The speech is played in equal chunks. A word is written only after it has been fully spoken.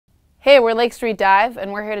Hey, we're Lake Street Dive,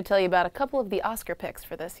 and we're here to tell you about a couple of the Oscar picks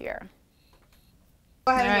for this year.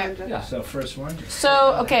 Go ahead. Right. Yeah. So first one.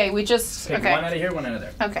 So, okay, we just... Pick one out of here, one out of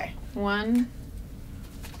there. Okay. 1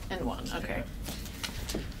 and 1. Okay.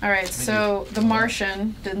 All right, so The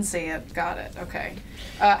Martian, didn't see it, got it, okay.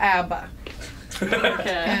 ABBA.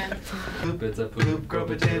 Okay. Poop, it's a poop, grow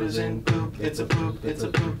potatoes in poop. It's a poop, it's a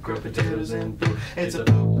poop, grow potatoes in poop. It's a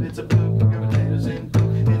poop, it's a poop, grow potatoes in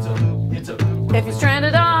poop. It's a poop, it's a poop. If you're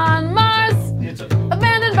stranded on Mars,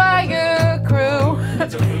 abandoned by your crew,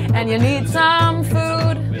 and you need some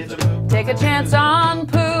food, take a chance on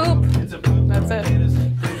poop. That's it.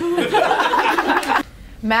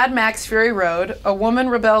 Mad Max Fury Road. A woman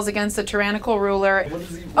rebels against a tyrannical ruler.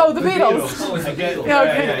 Oh, the Beatles.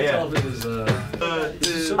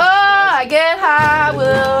 Oh, I get high with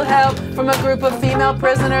a little help from a group of female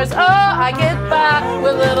prisoners. Oh, I get by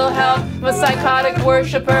with a little help from a psychotic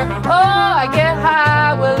worshiper. Oh, I get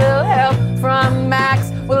high with a little help from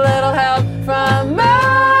Max, with a little help from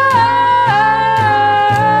Max.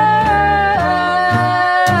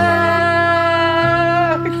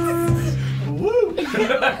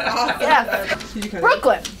 Yeah.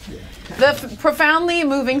 Brooklyn. The profoundly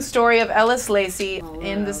moving story of Ellis Lacey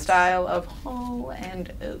in the style of Hall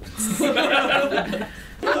and Oates. 1,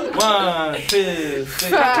 2, 3.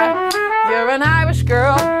 You're an Irish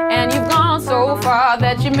girl, and you've gone so far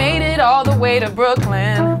that you made it all the way to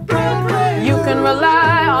Brooklyn. You can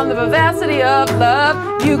rely on the vivacity of love.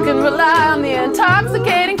 You can rely on the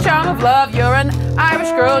intoxicating charm of love. You're an Irish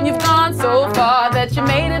girl, and you've gone so far that you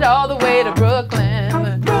made it all the way to Brooklyn.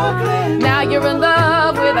 Now you're in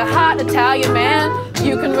love with a hot Italian man.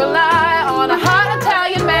 You can rely on a hot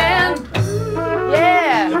Italian man.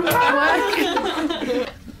 Yeah.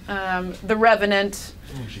 The Revenant.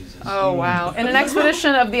 Oh, wow. In an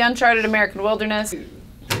expedition of the uncharted American wilderness. If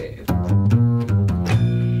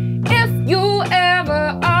you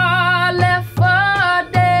ever are left for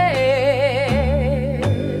dead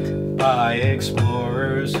By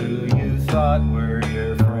explorers who you thought were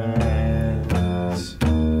your friends,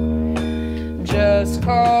 just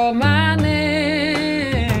call my